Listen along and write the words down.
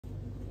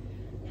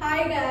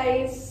Hi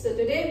guys, so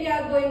today we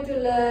are going to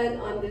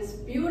learn on this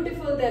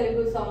beautiful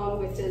Telugu song,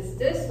 which is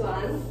this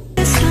one.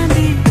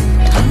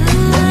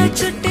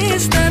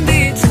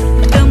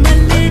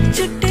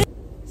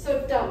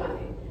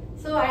 Chuttamalle.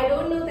 So I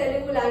don't know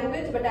Telugu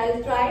language, but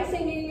I'll try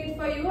singing it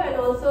for you, and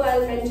also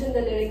I'll mention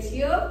the lyrics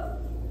here.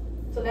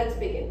 So let's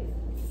begin.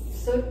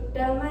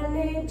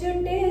 Chuttamalle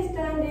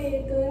chuttestande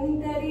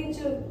tuntari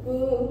chuppu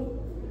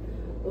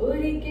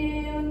urike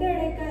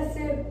undade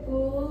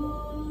kaseppu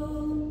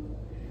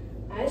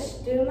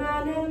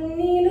ashtumanam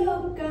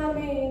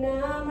nilokame na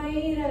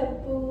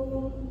mairappu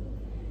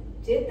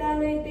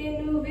chitanaite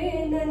nuve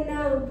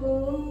nannapu.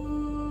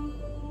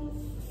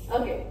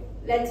 Okay,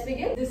 let's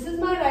begin. This is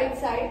my right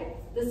side,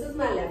 this is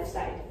my left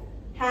side.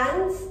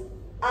 Hands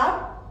up.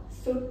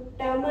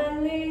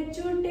 Chuttamalle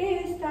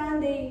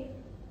chuttestande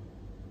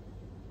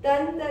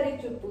tantari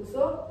chuppu.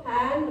 So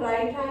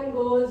right hand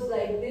goes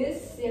like this.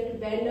 You have to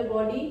bend the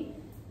body,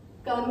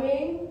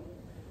 coming,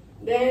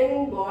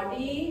 then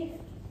body,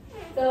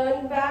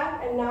 turn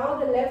back, and now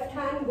the left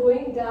hand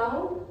going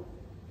down.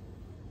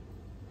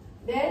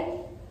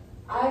 Then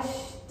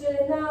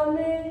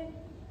ashtaname,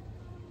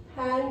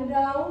 hand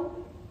down,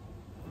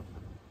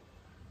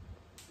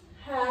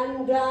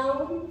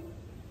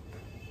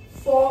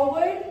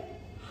 forward,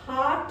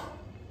 heart,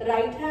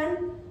 right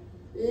hand,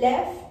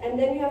 left, and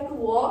then you have to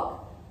walk.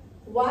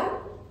 1,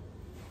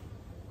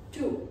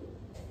 2.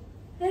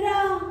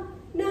 Ra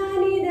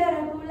nani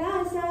dara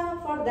kulasa.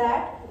 For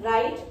that,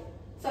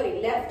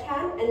 left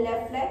hand and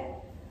left leg.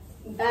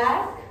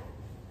 Back.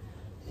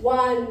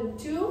 1,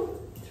 2,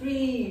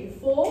 3,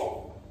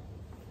 4.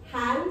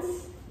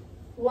 Hands.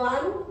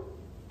 1,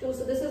 2.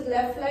 So this is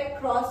left leg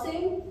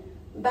crossing.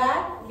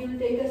 Back. You'll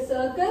take a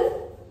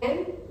circle.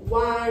 And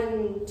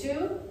 1,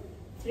 2,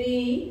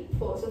 3,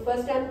 4. So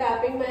first I'm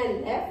tapping my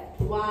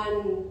left.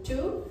 1,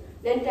 2.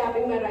 Then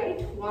tapping my right,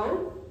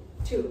 1,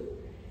 2,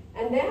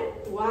 and then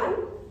 1,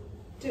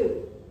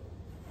 2.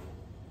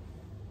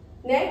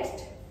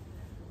 Next,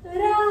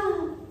 ra,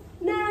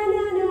 na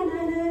na na na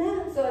na na.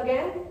 So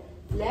again,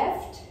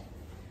 left,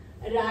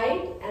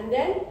 right, and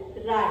then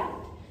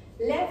right,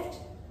 left,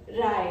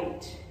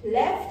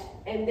 left,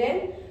 and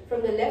then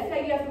from the left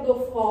leg you have to go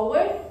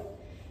forward,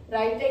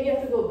 right leg you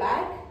have to go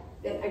back,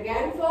 then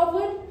again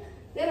forward,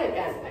 then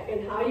again back.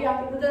 And how you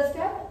have to do the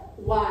step?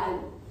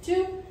 1,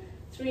 2,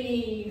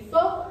 3,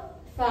 4,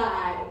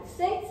 5,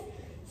 6,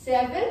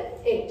 7,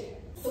 8.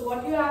 So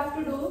what you have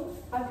to do, you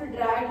have to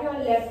drag your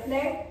left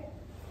leg,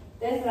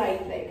 then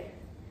right leg.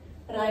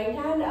 Right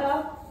hand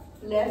up,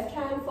 left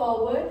hand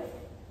forward,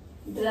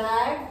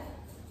 drag,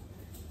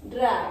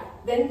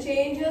 then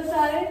change your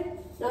side.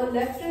 Now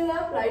left is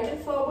up, right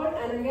is forward,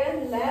 and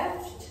again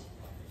left,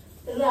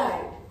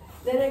 right.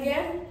 Then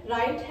again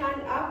right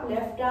hand up,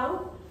 left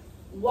down.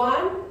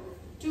 1,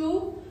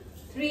 2,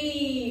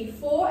 3,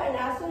 4, and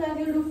as soon as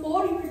you do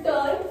 4, you will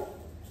turn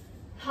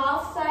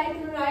half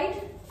side to right,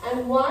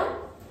 and 1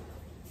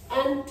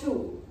 and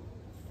 2.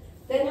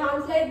 Then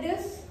hands like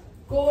this,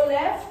 go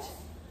left,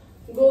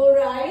 go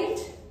right,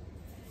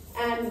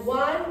 and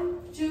 1,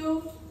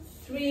 2,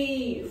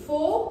 3,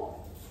 4,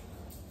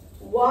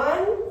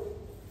 1,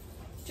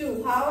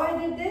 2. How I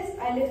did this?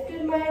 I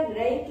lifted my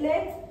right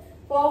leg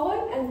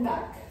forward and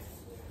back.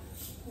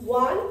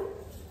 1,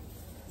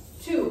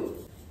 2.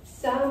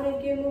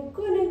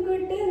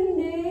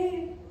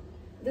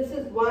 This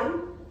is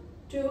 1,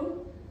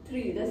 2,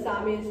 3, the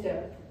Same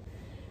step.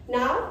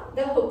 Now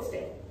the hook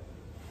step.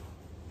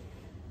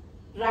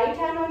 Right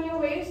hand on your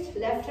waist,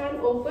 left hand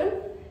open,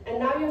 and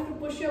now you have to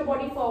push your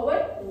body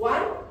forward.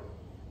 1,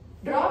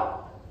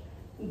 drop,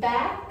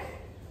 back,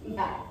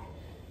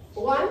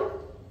 1,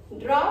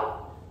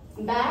 drop,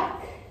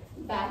 back.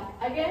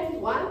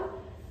 Again 1,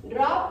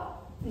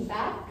 drop,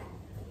 back.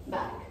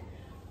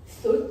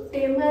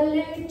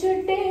 Chuttamalle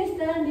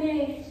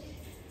chuttestande,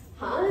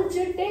 haan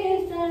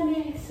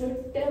chuttestande,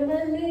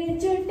 Chuttamalle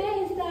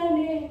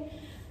chuttestande,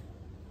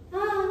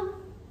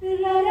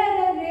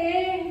 ra re.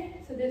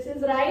 So this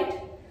is right,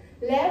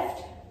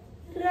 left,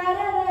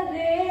 ra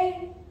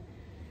re.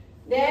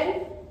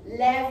 Then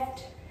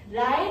left,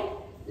 right,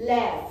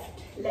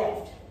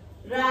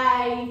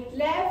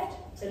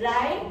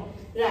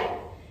 right.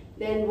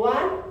 Then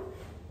 1,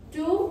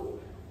 2,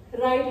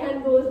 right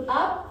hand goes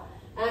up,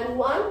 and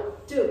 1,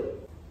 2.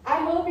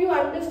 I hope you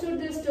understood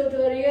this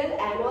tutorial,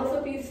 and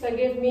also please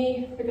forgive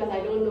me because I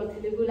don't know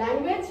Telugu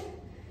language.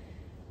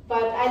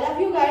 But I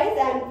love you guys,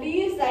 and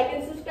please like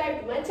and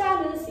subscribe to my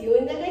channel. See you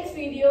in the next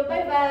video.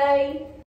 Bye bye.